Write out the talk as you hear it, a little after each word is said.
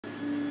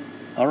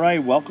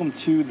Alright, welcome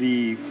to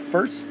the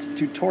first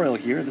tutorial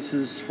here. This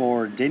is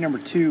for day number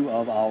 2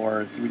 of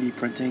our 3D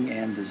printing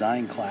and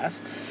design class.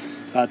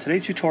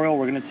 Today's tutorial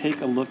we're going to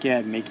take a look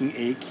at making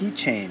a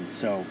keychain.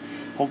 So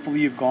hopefully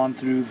you've gone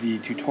through the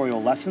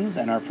tutorial lessons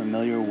and are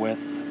familiar with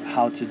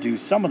how to do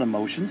some of the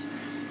motions.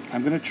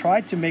 I'm going to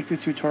try to make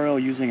this tutorial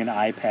using an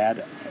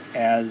iPad,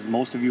 as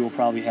most of you will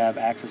probably have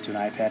access to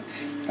an iPad.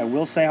 I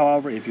will say,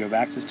 however, if you have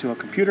access to a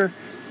computer,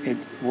 it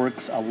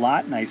works a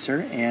lot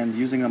nicer, and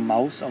using a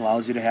mouse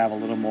allows you to have a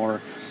little more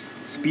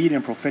speed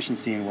and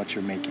proficiency in what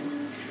you're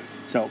making.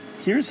 So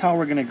here's how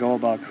we're going to go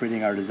about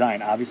creating our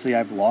design. Obviously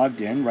I've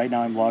logged in. Right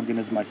now I'm logged in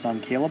as my son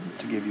Caleb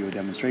to give you a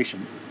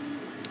demonstration.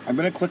 I'm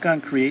going to click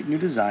on Create New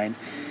Design,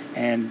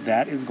 and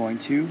that is going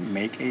to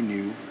make a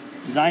new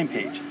design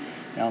page.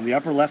 Now in the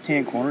upper left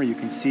hand corner you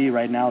can see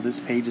right now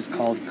this page is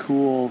called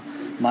Cool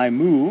My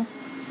Moo.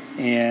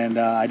 And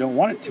I don't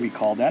want it to be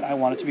called that. I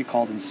want it to be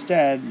called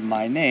instead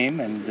my name.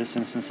 In this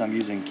instance I'm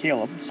using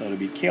Caleb, so it'll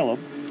be Caleb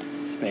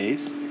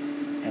space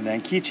and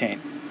then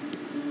keychain.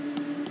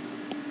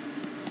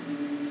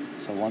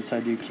 So once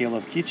I do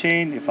Caleb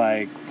keychain, if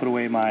I put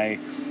away my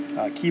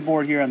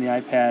keyboard here on the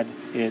iPad,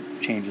 it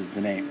changes the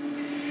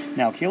name.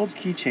 Now Caleb's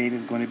keychain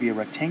is going to be a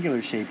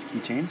rectangular shaped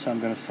keychain, so I'm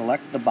going to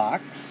select the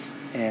box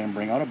and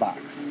bring out a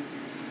box.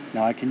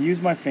 Now I can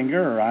use my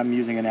finger, or I'm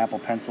using an Apple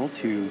Pencil,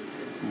 to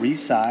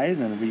resize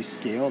and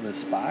rescale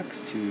this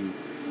box to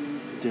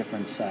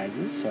different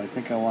sizes. So I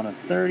think I want a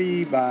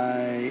 30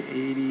 by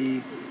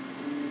 80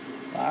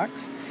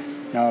 box.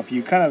 Now if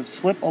you kind of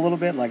slip a little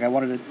bit, like I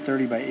wanted it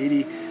 30 by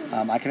 80,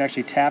 I can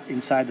actually tap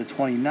inside the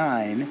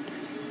 29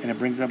 and it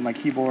brings up my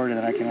keyboard, and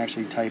then I can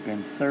actually type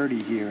in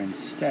 30 here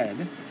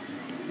instead.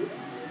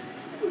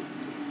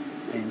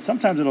 And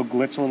sometimes it'll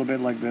glitch a little bit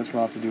like this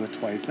where I'll have to do it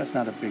twice. That's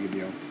not a big a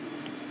deal.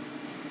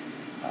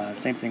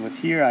 Same thing with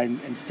here.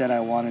 Instead I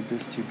wanted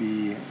this to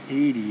be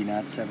 80,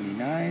 not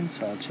 79,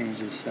 so I'll change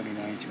this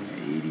 79 to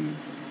an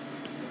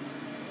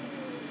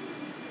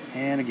 80.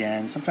 And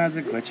again, sometimes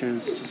it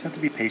glitches, just have to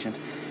be patient.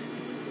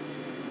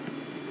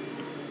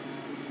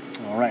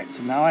 Alright,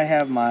 so now I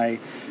have my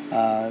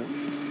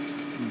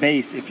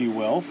base, if you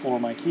will, for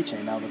my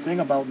keychain. Now the thing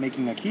about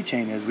making a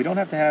keychain is we don't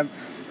have to have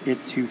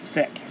it too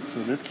thick.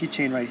 So this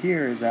keychain right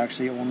here is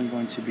actually only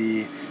going to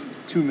be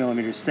 2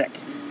 millimeters thick.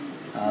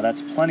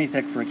 That's plenty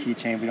thick for a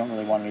keychain. We don't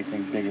really want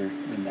anything bigger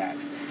than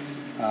that.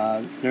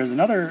 There's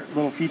another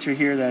little feature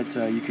here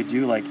that you could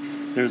do, like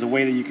there's a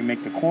way that you can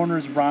make the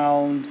corners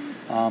round,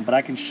 but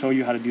I can show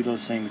you how to do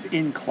those things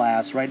in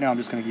class. Right now I'm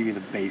just going to give you the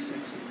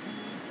basics.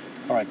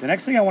 Alright, the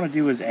next thing I want to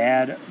do is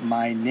add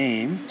my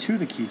name to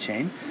the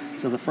keychain.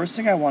 So the first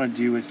thing I want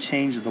to do is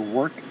change the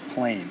work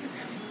plane.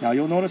 Now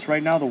you'll notice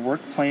right now the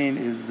work plane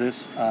is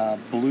this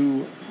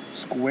blue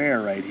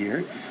square right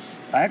here.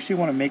 I actually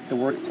want to make the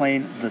work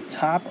plane the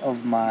top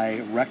of my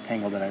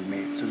rectangle that I've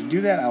made. So to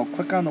do that, I'll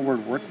click on the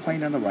word work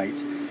plane on the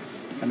right,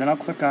 and then I'll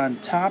click on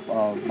top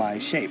of my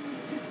shape.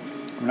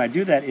 When I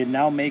do that, it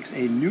now makes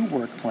a new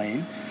work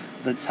plane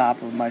the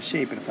top of my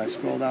shape. And if I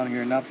scroll down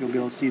here enough, you'll be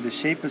able to see the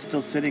shape is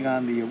still sitting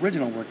on the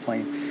original work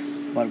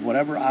plane, but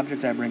whatever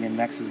object I bring in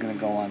next is going to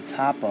go on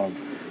top of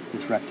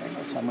this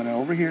rectangle. So I'm going to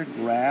over here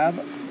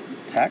grab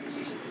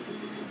text.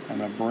 I'm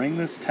going to bring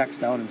this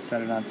text out and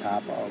set it on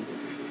top of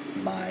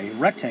my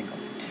rectangle.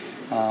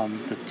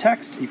 The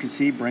text, you can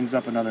see, brings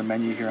up another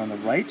menu here on the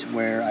right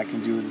where I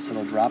can do this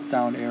little drop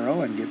down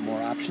arrow and get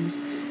more options.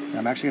 And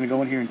I'm actually going to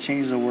go in here and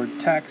change the word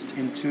text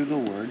into the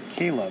word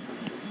Caleb.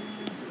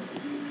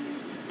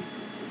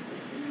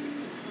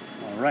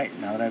 Alright,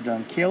 now that I've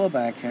done Caleb,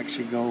 I can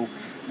actually go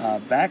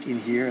back in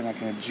here and I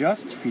can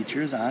adjust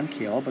features on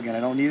Caleb. Again,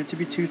 I don't need it to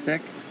be too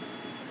thick.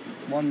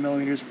 1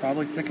 millimeter is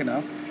probably thick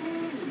enough.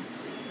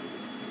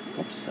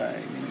 Oops, I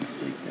made a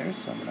mistake there,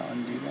 so I'm going to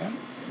undo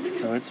that.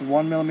 So it's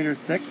 1 millimeter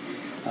thick.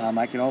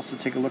 I can also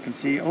take a look and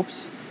see,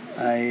 oops,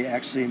 I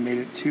actually made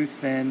it too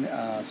thin,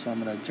 so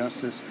I'm going to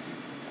adjust this.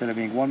 Instead of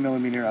being 1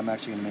 millimeter, I'm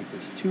actually going to make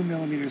this 2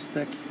 millimeters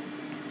thick.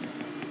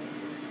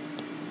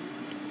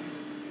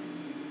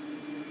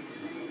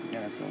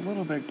 Again, it's a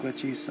little bit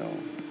glitchy, so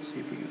let's see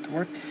if we get it to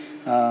work.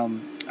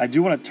 I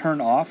do want to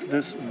turn off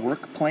this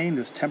work plane,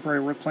 this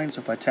temporary work plane,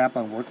 so if I tap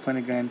on work plane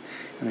again,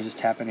 and then just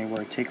tap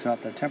anywhere, it takes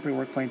off that temporary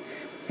work plane.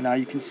 And now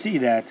you can see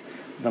that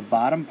the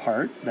bottom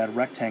part, that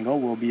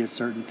rectangle, will be a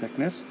certain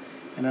thickness,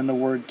 and then the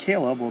word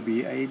Caleb will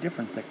be a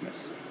different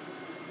thickness.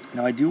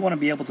 Now I do want to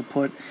be able to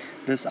put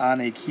this on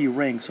a key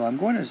ring, so I'm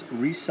going to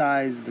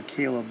resize the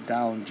Caleb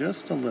down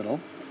just a little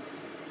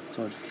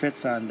so it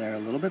fits on there a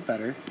little bit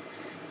better.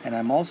 And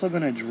I'm also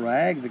going to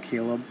drag the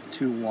Caleb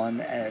to one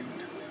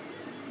end,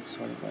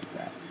 sort of like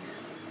that.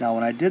 Now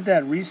when I did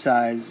that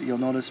resize, you'll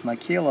notice my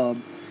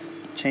Caleb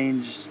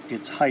changed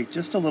its height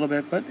just a little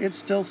bit, but it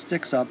still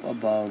sticks up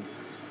above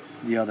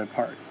the other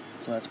part,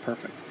 so that's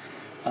perfect.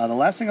 The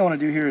last thing I want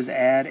to do here is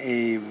add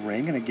a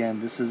ring, and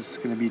again this is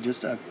going to be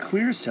just a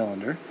clear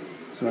cylinder.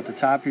 So at the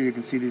top here you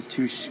can see these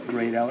two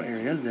grayed out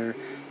areas. They're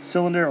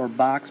cylinder or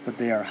box, but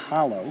they are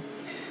hollow.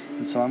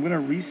 And so I'm going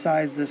to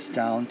resize this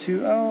down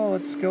to,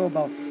 let's go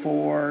about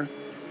 4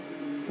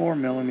 4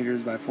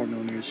 millimeters by 4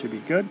 millimeters should be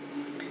good.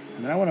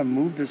 And then I want to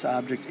move this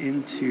object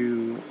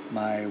into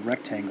my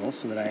rectangle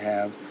so that I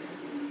have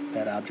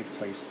that object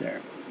placed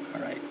there.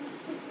 All right.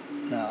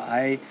 Now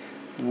I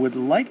would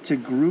like to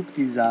group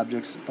these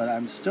objects, but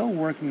I'm still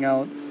working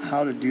out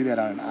how to do that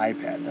on an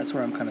iPad. That's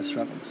where I'm kind of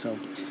struggling. So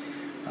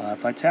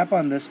if I tap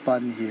on this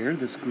button here,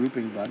 this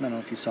grouping button, I don't know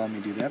if you saw me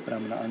do that, but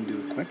I'm going to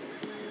undo it quick.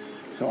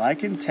 So I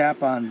can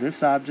tap on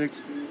this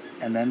object,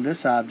 and then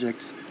this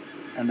object,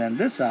 and then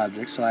this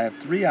object, so I have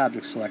 3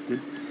 objects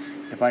selected.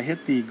 If I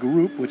hit the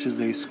group, which is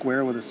a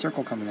square with a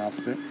circle coming off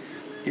of it,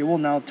 it will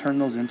now turn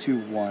those into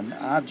one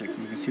object.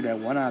 And you can see that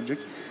one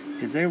object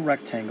is a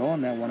rectangle,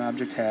 and that one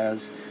object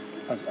has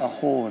a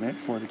hole in it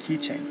for the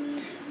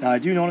keychain. Now I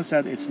do notice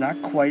that it's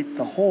not quite,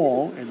 the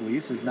hole at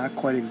least, is not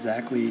quite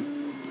exactly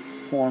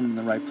formed in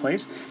the right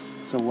place.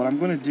 So what I'm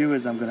going to do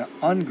is I'm going to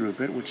ungroup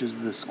it, which is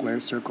the square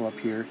circle up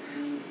here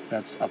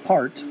that's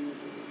apart.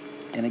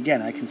 And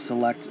again, I can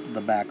select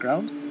the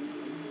background,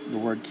 the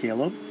word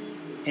Caleb,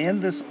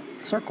 and this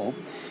circle.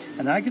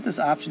 And then I get this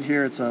option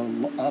here. It's a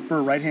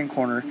upper right hand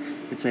corner.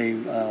 It's a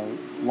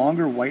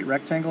longer white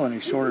rectangle and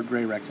a shorter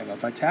gray rectangle.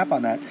 If I tap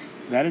on that,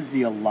 that is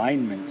the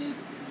alignment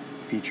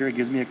feature. It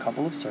gives me a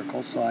couple of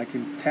circles, so I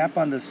can tap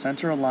on the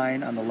center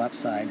align on the left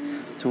side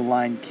to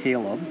align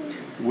Caleb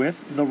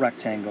with the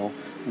rectangle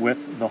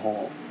with the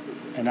hole.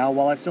 And now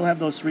while I still have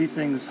those 3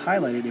 things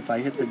highlighted, if I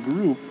hit the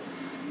group,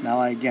 now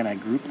I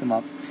group them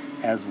up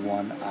as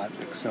one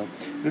object. So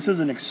this is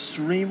an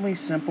extremely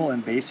simple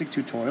and basic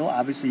tutorial.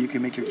 Obviously you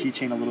can make your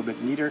keychain a little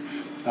bit neater.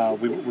 We're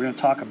going to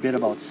talk a bit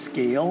about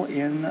scale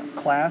in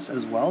class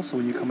as well, so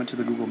when you come into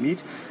the Google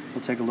Meet,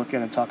 we'll take a look at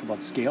it and talk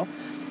about scale.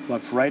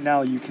 But for right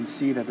now, you can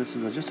see that this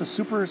is just a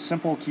super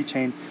simple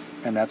keychain,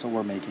 and that's what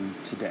we're making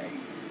today.